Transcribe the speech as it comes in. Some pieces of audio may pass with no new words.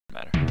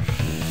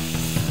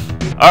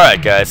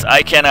Alright guys,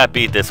 I cannot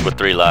beat this with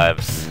 3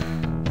 lives.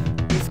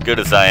 As good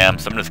as I am,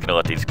 so I'm just gonna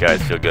let these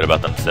guys feel good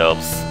about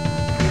themselves.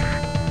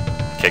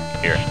 Kick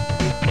here.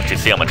 Let's you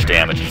see how much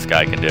damage this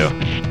guy can do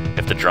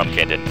if the drum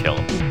can didn't kill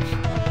him.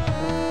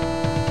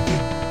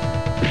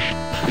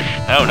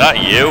 No,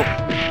 not you!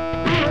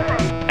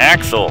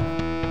 Axel!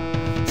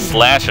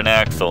 Slash and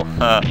Axel,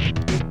 huh?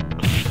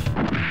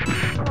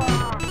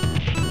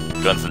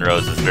 Guns N'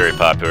 Roses, very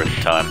popular at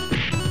the time.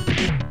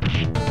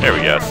 There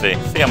we go, see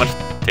how much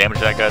damage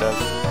that guy does?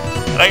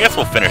 And I guess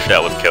we'll finish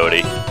that with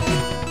Cody.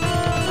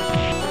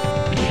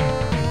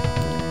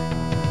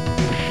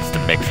 Just to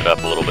mix it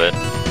up a little bit.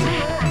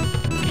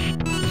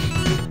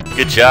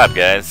 Good job,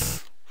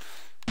 guys.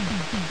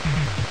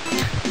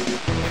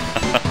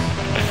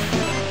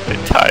 They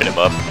tied him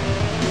up.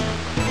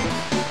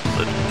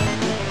 The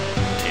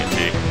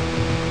TNT.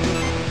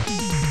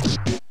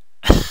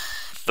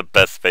 It's the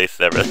best face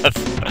ever.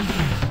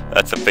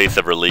 That's a face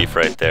of relief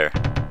right there.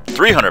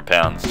 300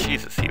 pounds.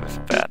 Jesus, he was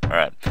fat.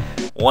 Alright.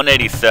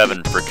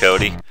 187 for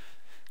Cody.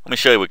 Let me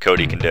show you what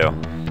Cody can do.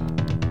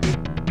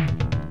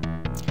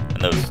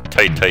 And those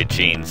tight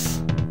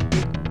jeans.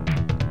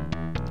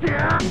 He's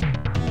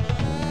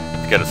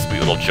got a sweet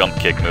little jump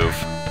kick move.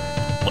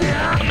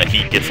 When the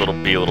heat gets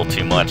be a little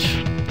too much.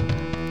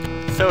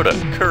 Soda,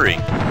 curry.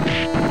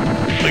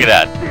 Look at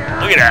that.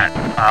 Look at that.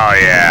 Oh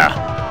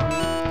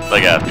yeah. It's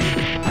like a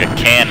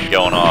can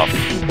going off.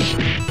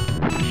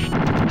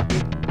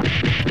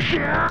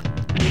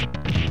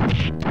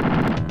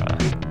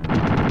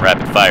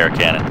 Rapid fire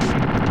cannon.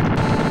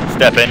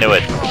 Step into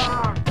it.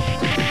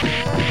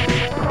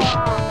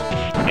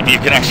 And you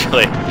can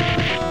actually,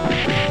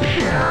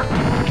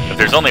 if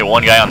there's only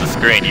one guy on the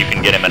screen, you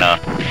can get him in a,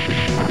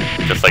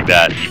 just like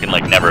that. You can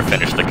like never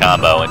finish the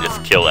combo and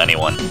just kill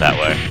anyone that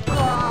way.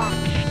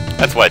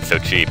 That's why it's so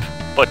cheap,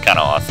 but kind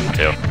of awesome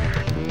too.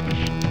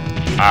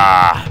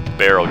 Ah,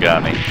 barrel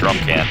got me. Drum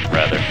can,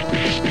 rather.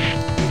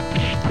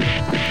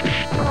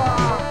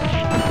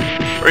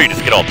 Or you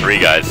just get all 3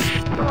 guys.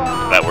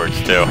 That works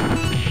too.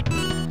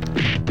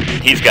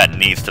 He's got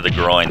knees to the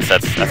groins.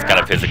 That's kind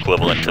of his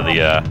equivalent to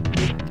the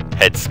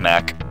head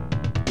smack.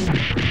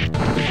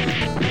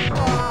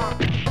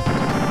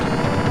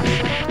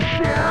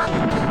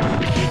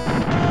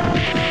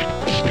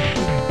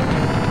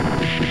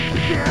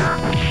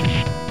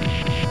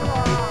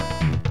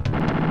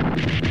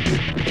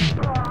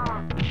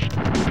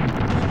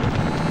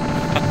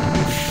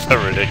 So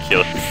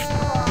ridiculous.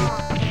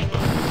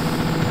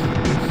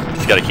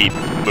 Just gotta keep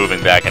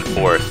moving back and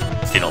forth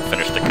so you don't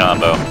finish the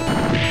combo.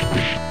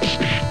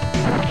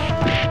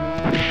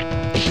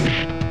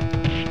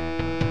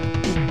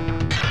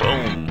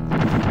 Boom.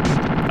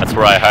 That's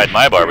where I hide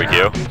my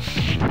barbecue.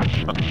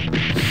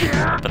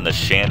 Up in the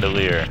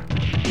chandelier.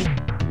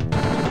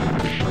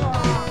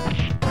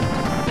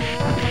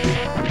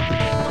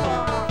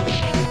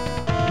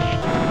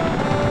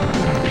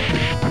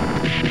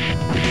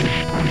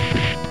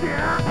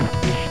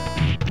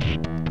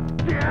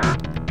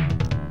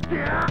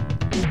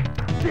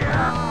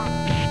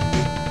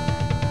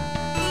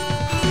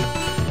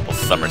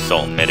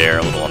 Somersault in midair,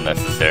 a little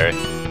unnecessary.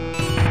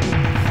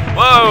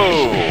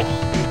 Whoa!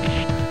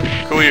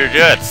 Cool your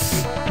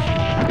jets.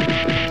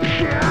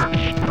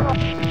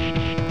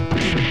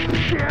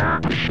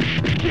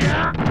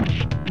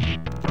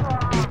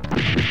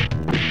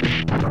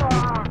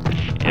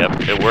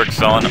 Yep, it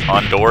works on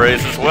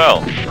Dores as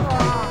well.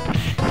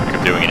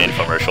 You're doing an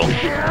infomercial.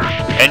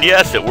 And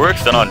yes, it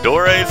works on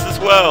Dores as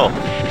well.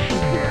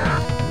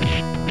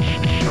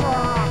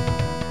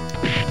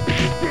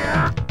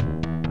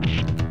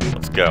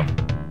 Go.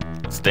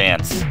 Let's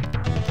dance.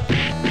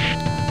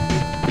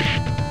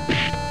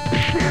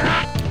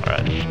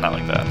 Alright, not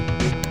like that.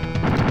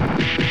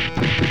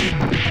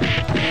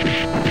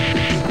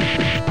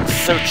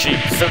 So cheap,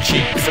 so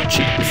cheap, so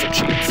cheap, so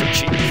cheap, so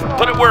cheap.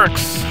 But it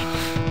works!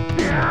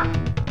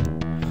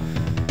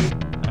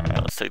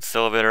 Alright, let's take this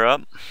elevator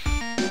up.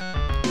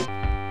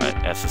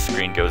 Alright, as the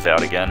screen goes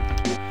out again.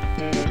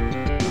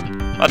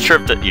 Not sure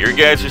if your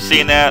guys are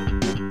seeing that,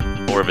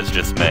 or if it's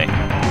just me.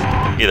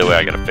 Either way,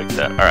 I gotta fix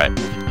that. Alright.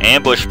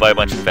 Ambushed by a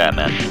bunch of fat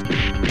men.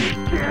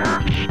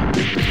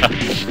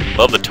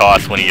 Love the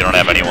toss when you don't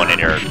have anyone in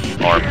your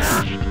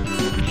arms.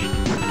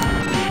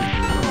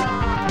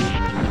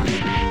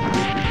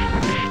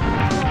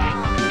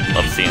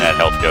 Love seeing that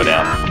health go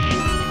down.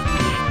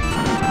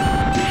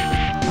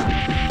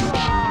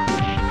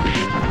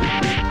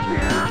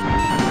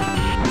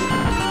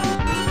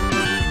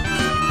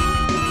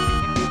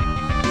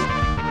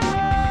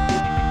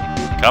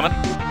 Coming?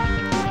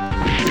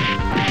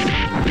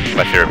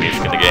 My favorite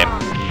music in the game.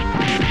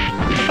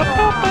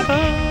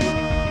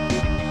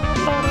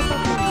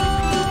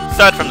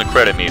 Aside from the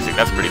credit music,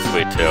 that's pretty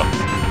sweet too.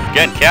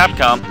 Again,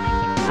 Capcom,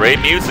 great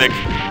music,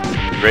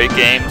 great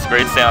games,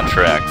 great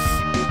soundtracks.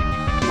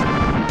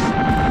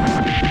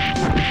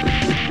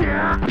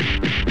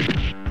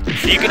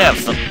 So you can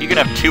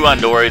have 2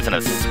 Ondoris and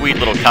a sweet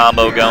little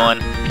combo going,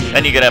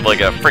 then you can have like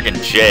a freaking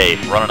J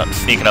running up,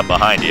 sneaking up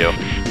behind you,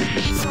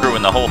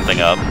 screwing the whole thing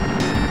up.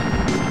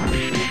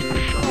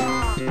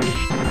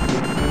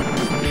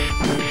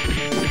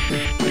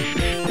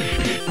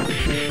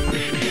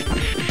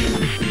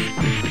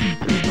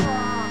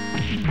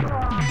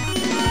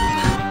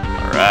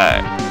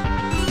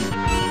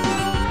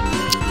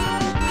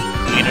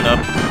 cleaning up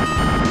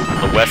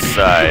the west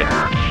side,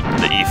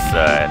 the east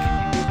side,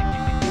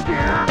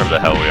 wherever the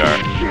hell we are.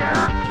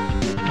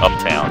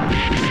 Uptown.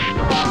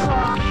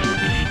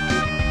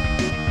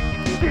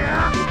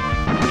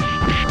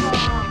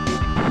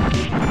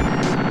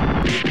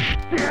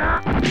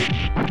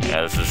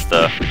 Yeah, this is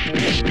the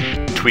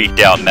tweaked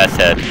out meth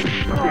head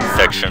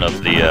section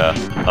of the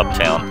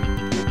Uptown.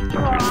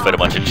 We just fed a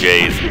bunch of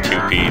J's and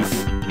 2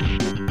 P's.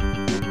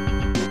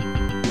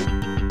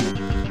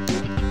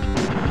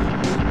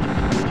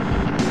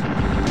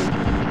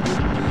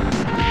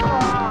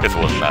 Guess it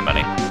wasn't that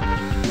many.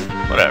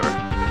 Whatever.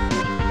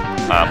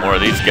 More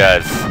of these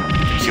guys.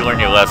 Did you learn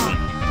your lesson?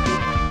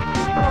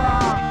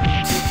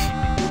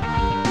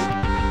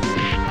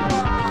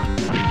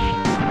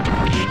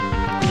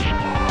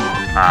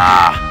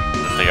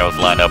 Didn't think I was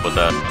lined up with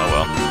that. Oh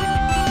well.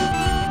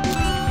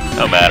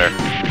 No matter.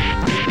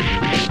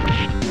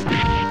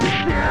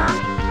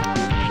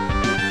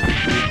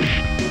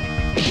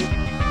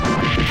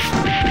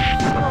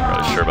 Not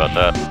really sure about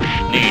that.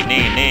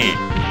 Knee.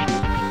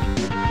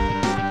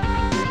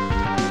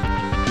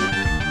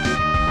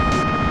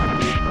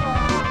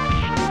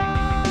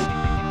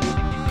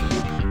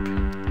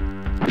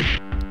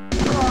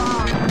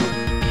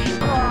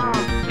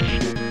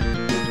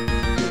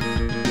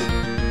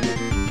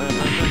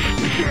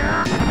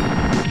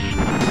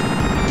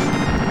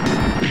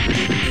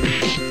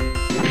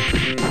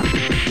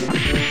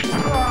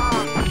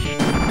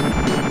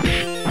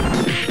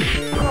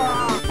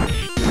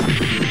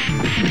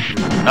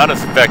 Not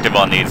as effective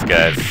on these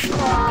guys,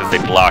 because they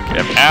block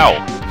everything. Ow!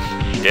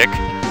 Dick.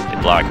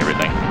 They block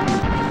everything.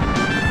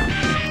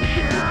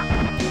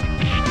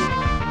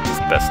 It's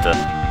best to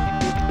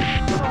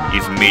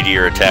use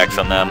meteor attacks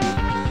on them.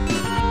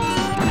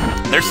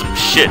 There's some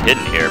shit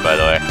hidden here, by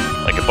the way.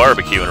 Like a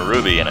barbecue and a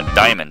ruby and a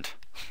diamond.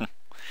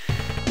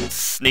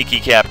 Sneaky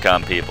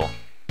Capcom people.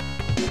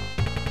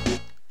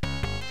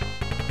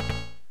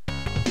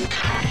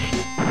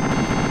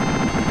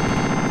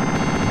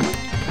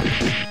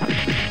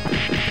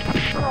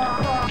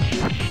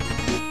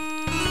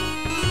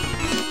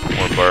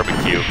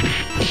 Barbecue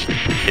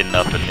hidden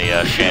up in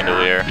the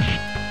chandelier.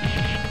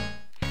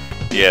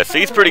 Yeah, so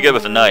he's pretty good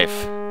with a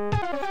knife.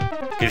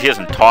 Because he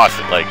doesn't toss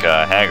it like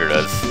Hager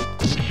does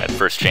at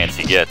first chance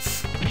he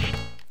gets.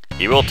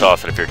 He will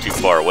toss it if you're too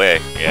far away,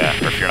 yeah,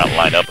 or if you're not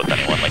lined up with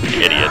anyone like an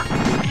idiot.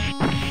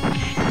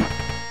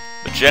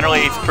 But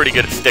generally, he's pretty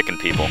good at sticking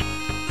people.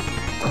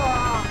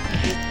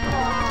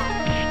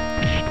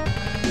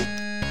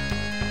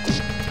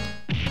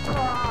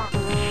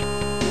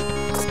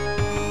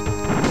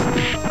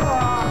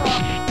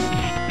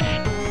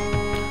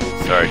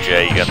 Sorry,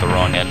 Jay, you got the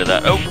wrong end of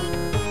that. Oh!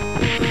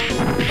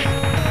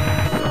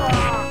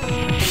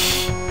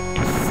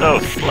 He's so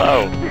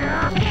slow.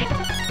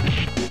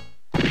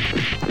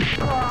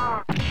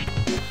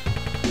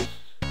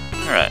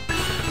 Alright.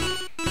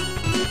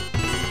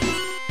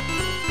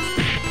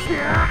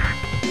 Yeah,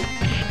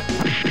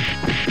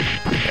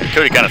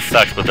 Cody kind of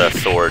sucks with that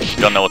sword.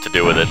 Don't know what to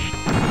do with it.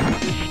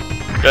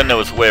 Doesn't know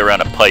his way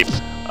around a pipe,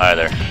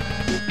 either.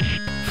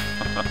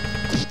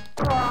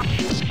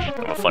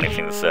 Kind of a funny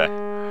thing to say.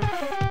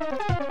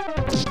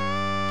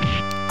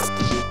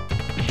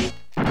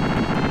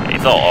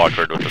 He's all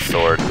awkward with the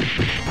sword.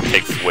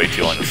 Takes way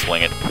too long to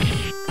swing it.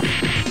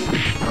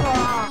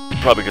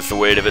 Probably gets the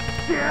weight of it.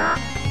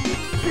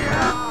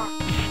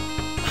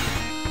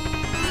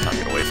 Not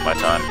gonna waste my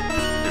time.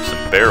 There's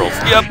some barrels.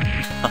 Yep!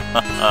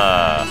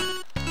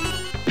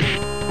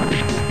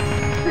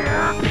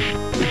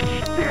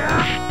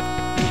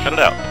 Cut it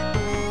out.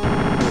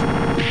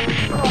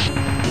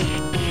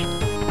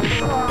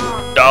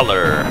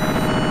 $1.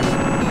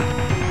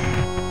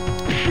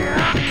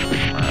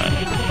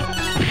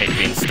 Hate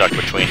being stuck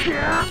between 2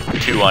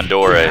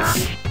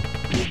 Honduras.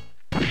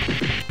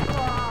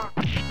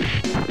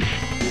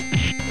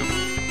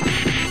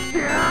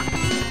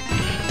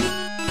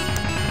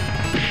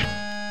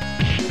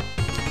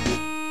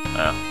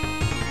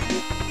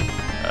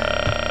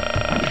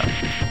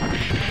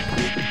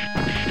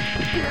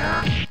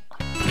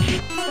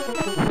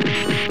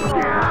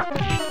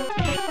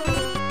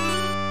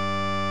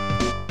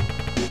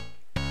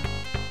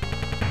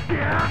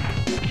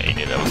 You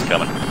knew that was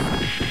coming.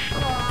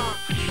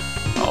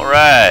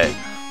 Alright.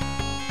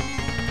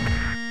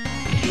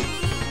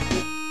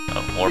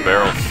 Oh, more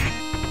barrels.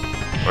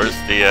 Where's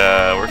the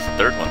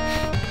third one?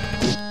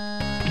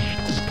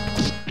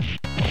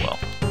 Oh well.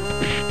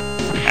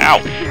 Ow!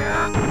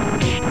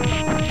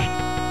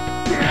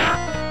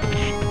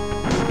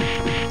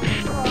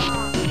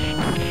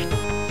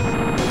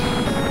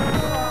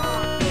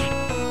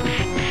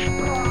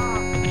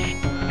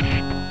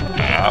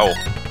 Ow.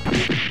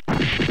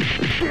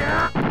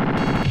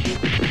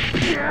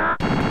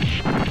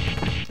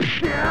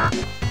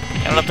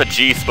 I don't know if the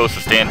G is supposed to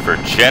stand for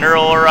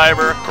General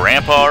Arriver,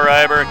 Grandpa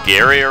Arriver,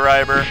 Gary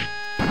Arriver.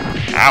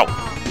 Ow.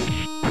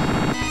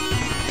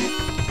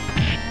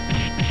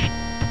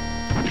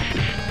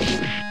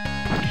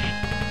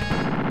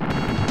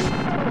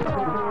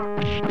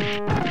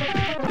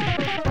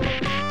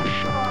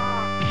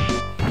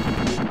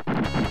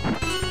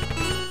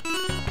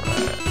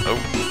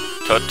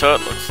 Tut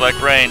tut, looks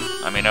like rain.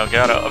 I mean, oh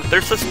god, oh,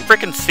 there's this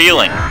frickin'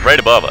 ceiling right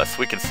above us.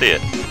 We can see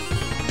it.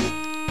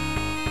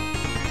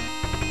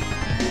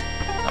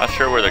 Not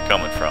sure where they're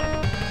coming from.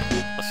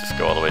 Let's just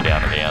go all the way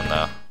down to the end,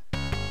 though.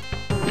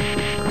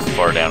 Or as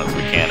far down as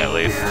we can, at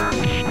least.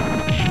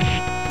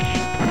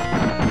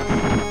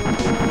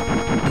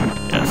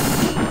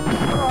 Yes.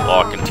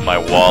 Walk into my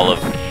wall of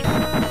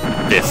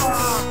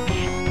fists.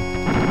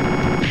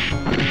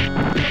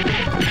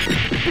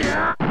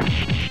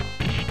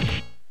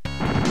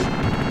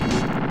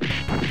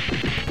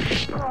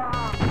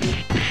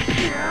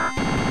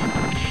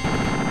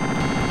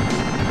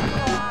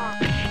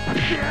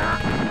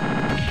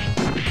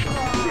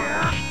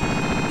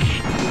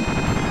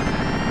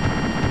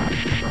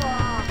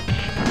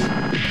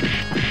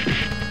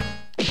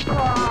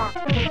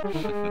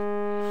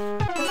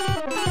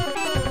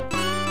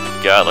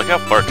 God, look how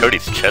far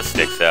Cody's chest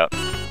sticks out.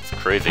 It's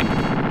crazy. I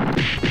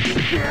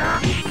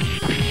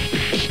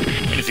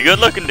mean, he's a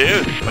good-looking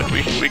dude.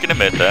 We can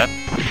admit that.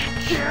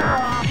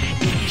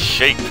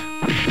 Shape.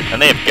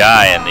 And they have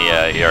Guy in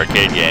the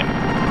arcade game.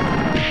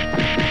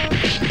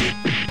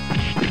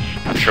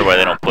 Not sure why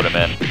they don't put him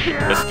in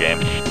this game.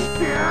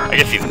 I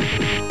guess he's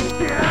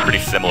pretty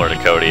similar to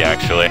Cody,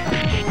 actually.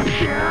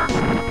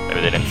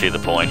 Maybe they didn't see the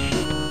point.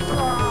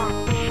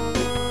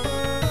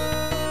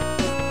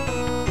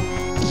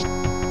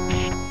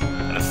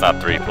 Not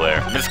 3-player.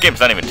 I mean, this game's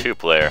not even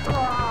 2-player.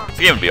 This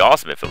game would be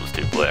awesome if it was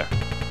 2-player.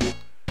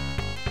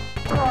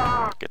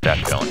 Get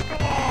that going.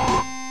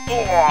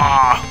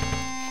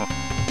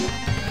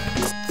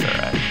 It's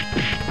alright.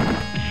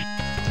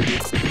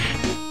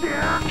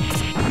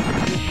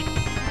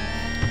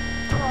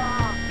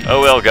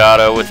 Oh,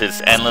 Elgato with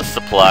his endless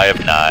supply of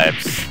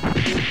knives.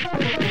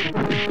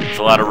 There's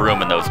a lot of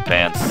room in those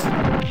pants.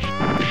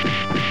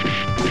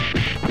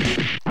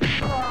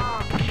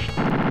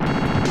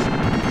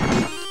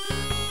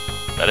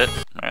 That it?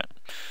 Alright.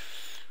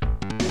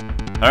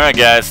 Alright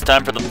guys,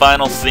 time for the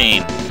final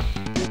scene.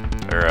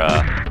 Or,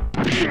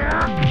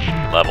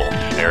 level,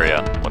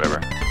 area, whatever.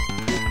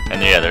 And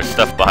yeah, there's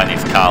stuff behind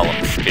these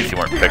columns, in case you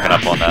weren't picking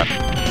up on that.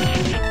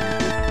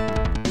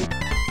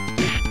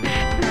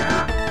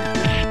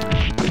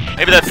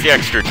 Maybe that's the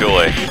extra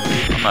joy.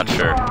 I'm not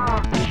sure.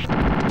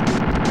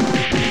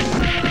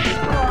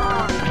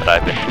 That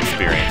I've been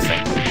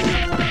experiencing.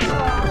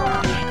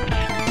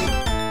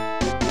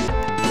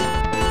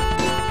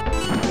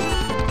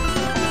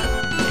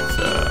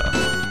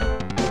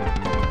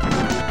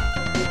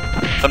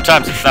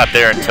 Sometimes it's not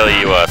there until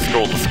you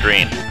scroll the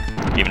screen,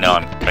 even though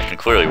I can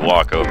clearly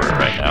walk over it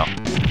right now.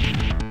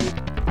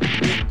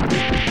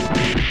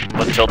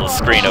 But until the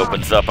screen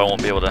opens up, I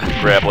won't be able to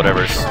grab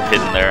whatever's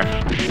hidden there.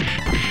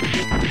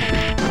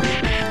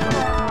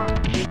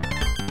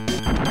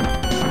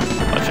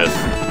 Watch this.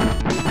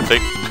 See?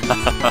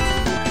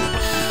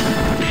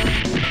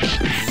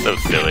 So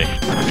silly.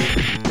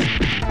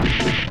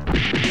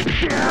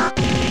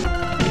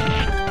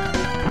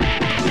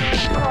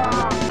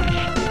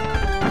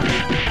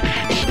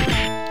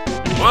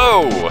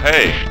 Whoa!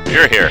 Hey,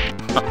 you're here.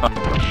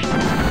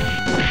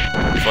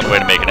 That's one way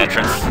to make an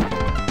entrance.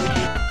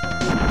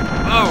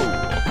 Oh,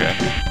 okay.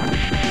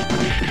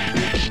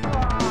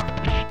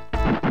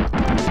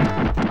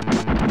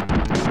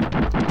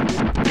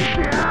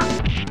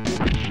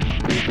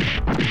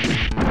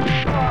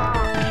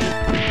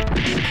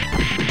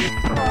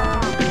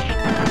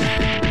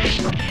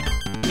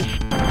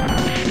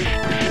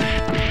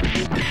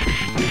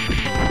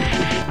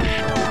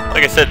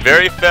 Like I said,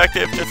 very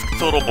effective, just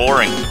it's a little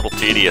boring, a little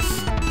tedious.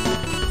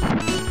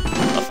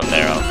 Nothing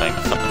there, I don't think.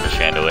 Something to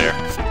chandelier.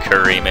 Some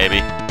curry,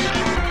 maybe.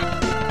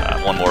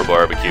 One more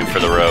barbecue for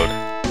the road.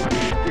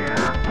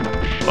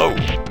 Oh.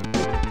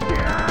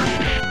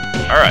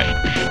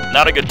 Alright.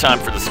 Not a good time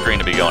for the screen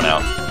to be going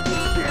out.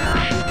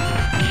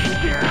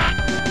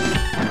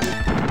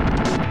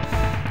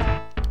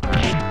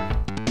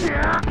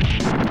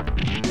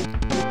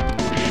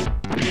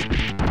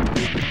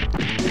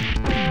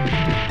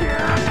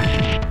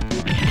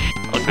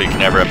 You can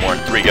never have more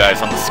than 3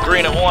 guys on the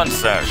screen at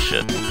once. Ah,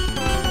 shit.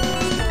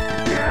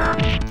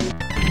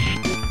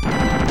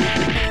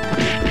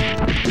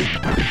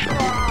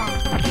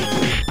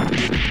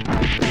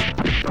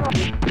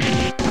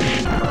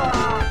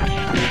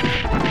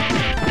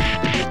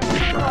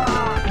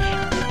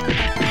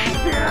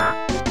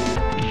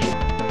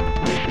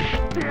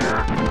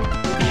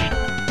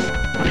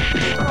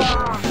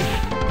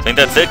 I think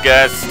that's it,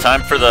 guys. It's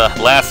time for the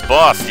last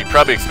boss. You're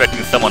probably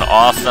expecting someone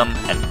awesome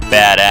and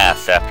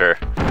badass after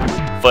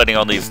fighting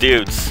all these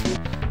dudes.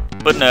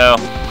 But no.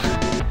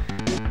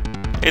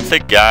 It's a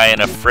guy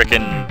in a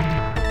frickin'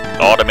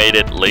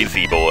 automated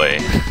lazy boy.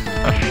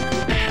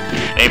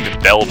 Named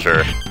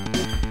Belger.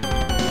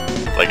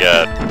 It's like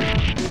a...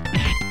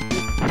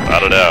 I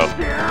don't know.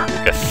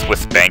 Like a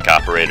Swiss bank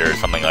operator or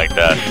something like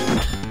that.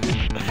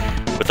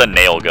 With a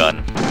nail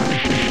gun.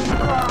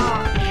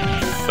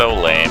 So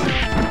lame.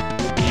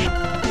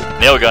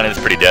 Nail gun is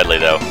pretty deadly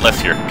though.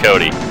 Unless you're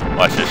Cody.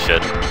 Watch this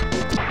shit.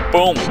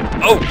 Boom!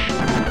 Oh!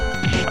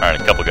 Alright,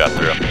 a couple got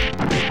through.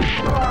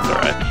 It's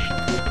alright.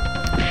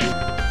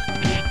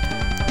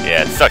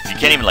 Yeah, it sucks. You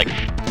can't even, like,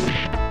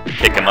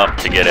 pick him up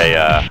to get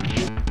a,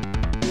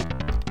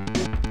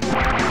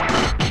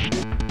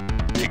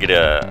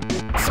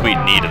 sweet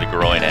knee to the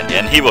groin,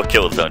 and he will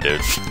kill his own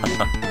dudes.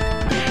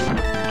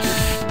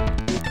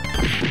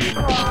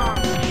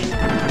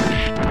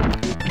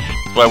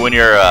 That's why when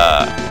you're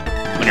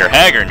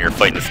Hager and you're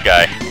fighting this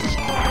guy,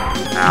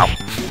 ow,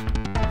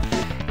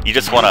 you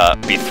just want to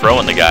be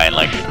throwing the guy and,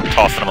 like,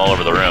 tossing him all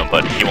over the room,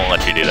 but he won't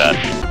let you do that.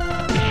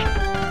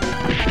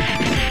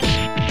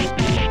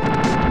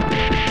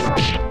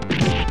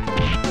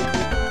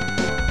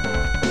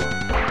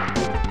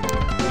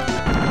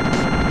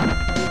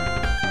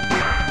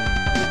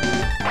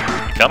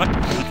 Coming?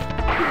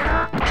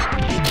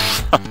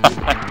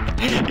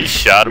 He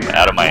shot him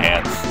out of my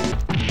hands.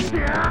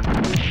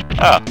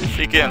 Oh,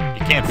 so you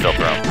can't still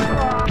throw him.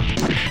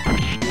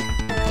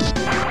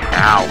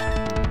 Ow.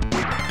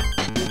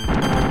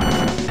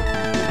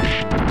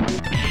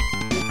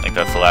 I think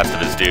that's the last of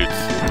his dudes.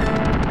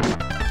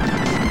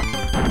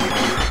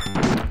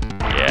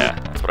 Yeah,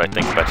 that's what I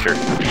think about your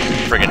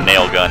friggin'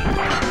 nail gun.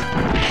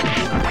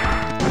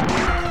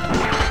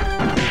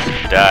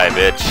 Die,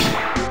 bitch.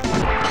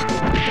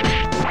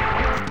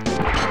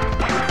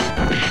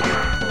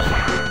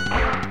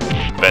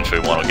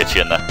 Eventually one will get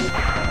you in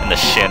the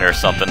shin or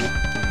something.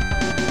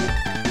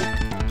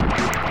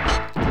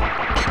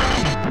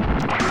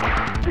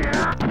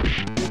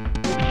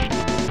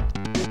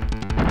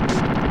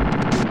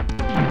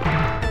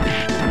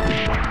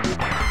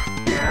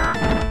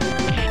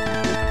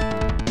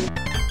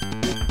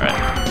 Alright.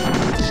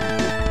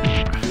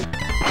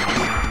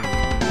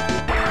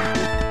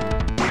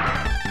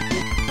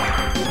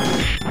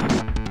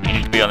 You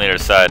need to be on the other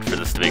side for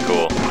this to be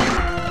cool.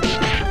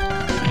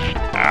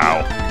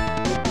 Ow.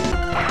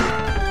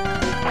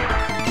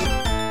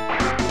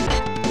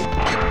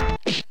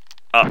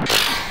 Oh.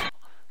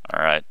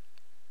 Alright.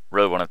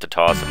 Really wanted to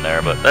toss him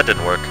there, but that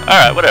didn't work.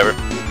 Alright, whatever.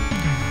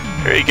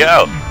 There you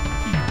go.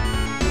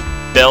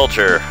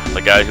 Belger,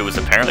 the guy who was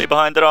apparently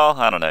behind it all?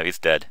 I don't know, he's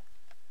dead.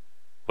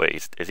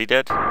 Wait, is he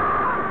dead?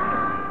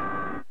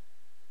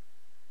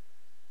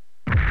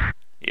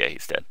 Yeah,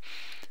 he's dead.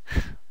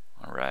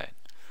 Alright.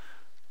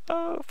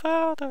 Oh,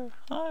 Father,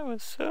 I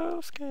was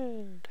so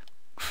scared.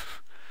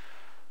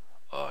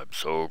 I'm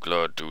so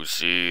glad to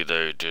see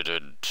they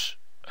didn't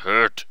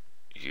hurt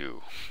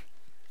you.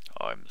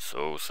 I'm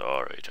so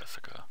sorry,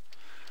 Jessica.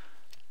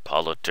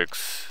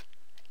 Politics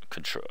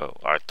control. Oh,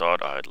 I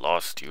thought I'd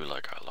lost you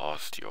like I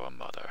lost your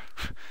mother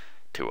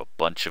to a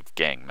bunch of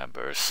gang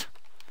members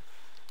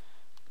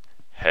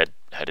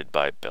headed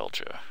by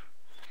Belger.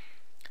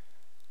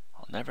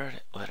 I'll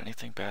never let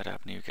anything bad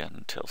happen to you again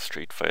until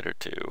Street Fighter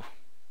 2.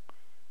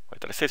 Wait,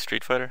 did I say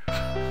Street Fighter?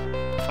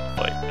 Fun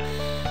fight.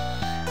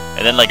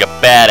 And then, like a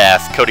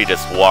badass, Cody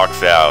just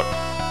walks out.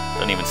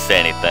 Doesn't even say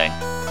anything.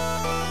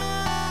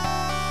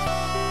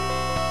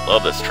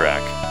 Love this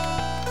track.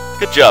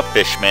 Good job,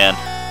 Fishman.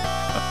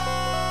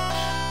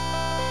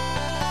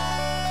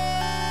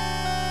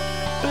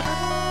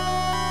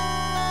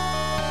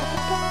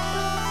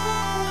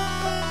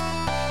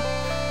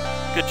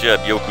 Good job,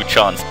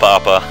 Yoku-chan's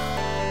papa.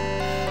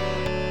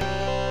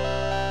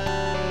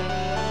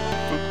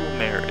 Fuku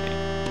Mary.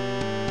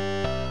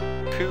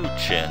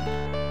 Poo-chin.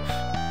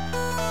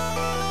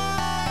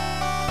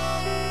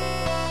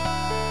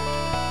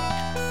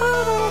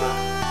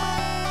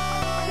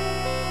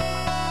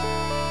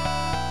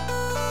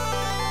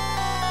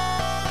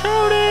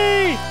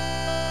 Cody!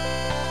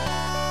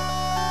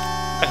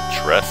 That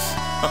dress.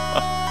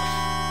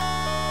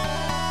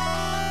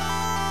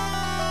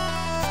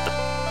 Just a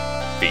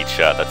beat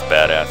shot, that's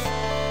badass.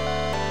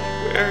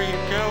 Where are you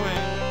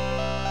going?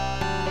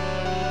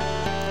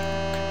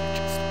 Can you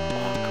just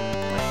walk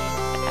away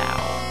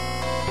now?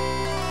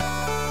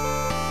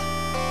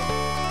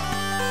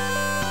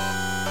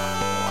 I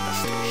want to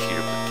stay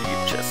here with you,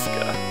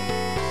 Jessica.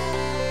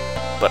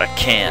 But I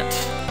can't.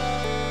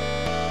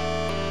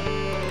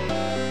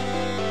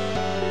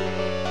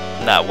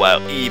 Not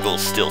while evil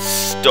still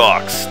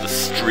stalks the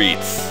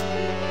streets.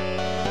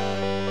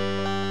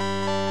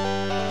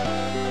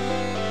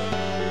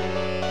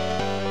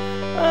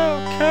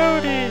 Oh,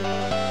 Cody.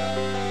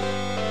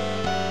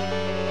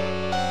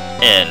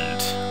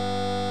 End.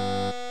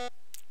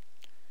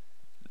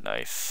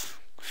 Nice.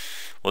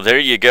 Well, there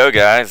you go,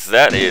 guys.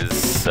 That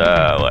is,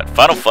 what?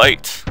 Final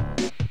fight.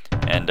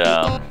 And,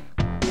 I'm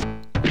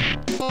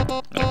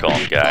gonna call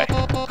him Guy.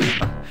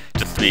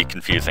 Just to be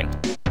confusing.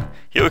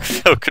 He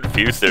looks so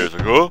confused there. He's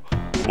like, oh,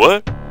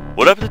 what?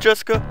 What happened to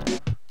Jessica?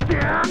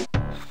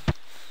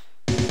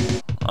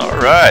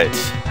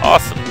 Alright.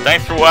 Awesome.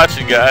 Thanks for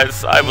watching,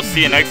 guys. I will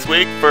see you next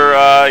week for,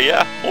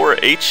 yeah, more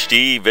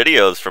HD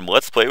videos from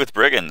Let's Play with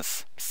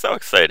Brigands. So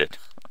excited.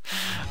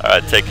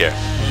 Alright, take care.